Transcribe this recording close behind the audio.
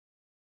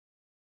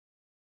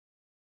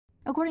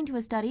According to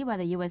a study by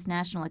the U.S.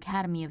 National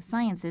Academy of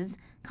Sciences,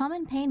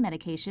 common pain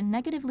medication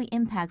negatively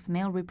impacts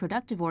male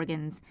reproductive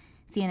organs.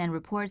 CNN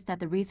reports that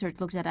the research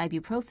looked at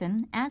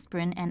ibuprofen,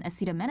 aspirin, and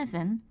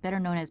acetaminophen,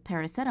 better known as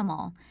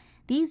paracetamol.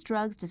 These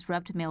drugs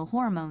disrupt male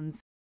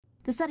hormones.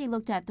 The study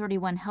looked at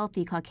 31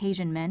 healthy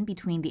Caucasian men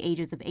between the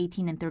ages of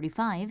 18 and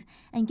 35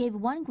 and gave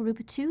one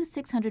group 2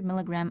 600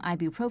 milligram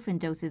ibuprofen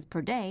doses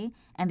per day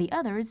and the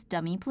others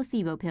dummy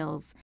placebo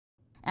pills.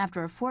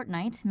 After a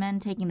fortnight, men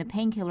taking the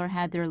painkiller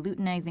had their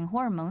luteinizing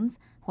hormones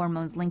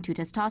linked to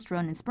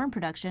testosterone and sperm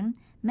production,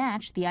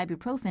 match the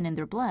ibuprofen in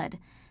their blood.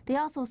 They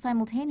also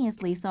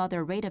simultaneously saw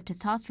their rate of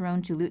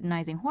testosterone to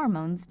luteinizing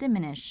hormones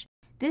diminish.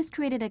 This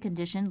created a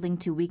condition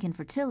linked to weakened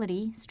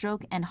fertility,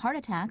 stroke, and heart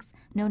attacks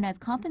known as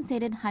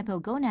compensated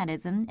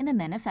hypogonadism in the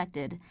men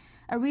affected.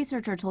 A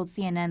researcher told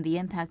CNN the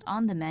impact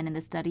on the men in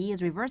the study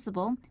is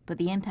reversible, but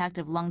the impact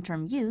of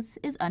long-term use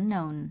is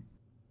unknown.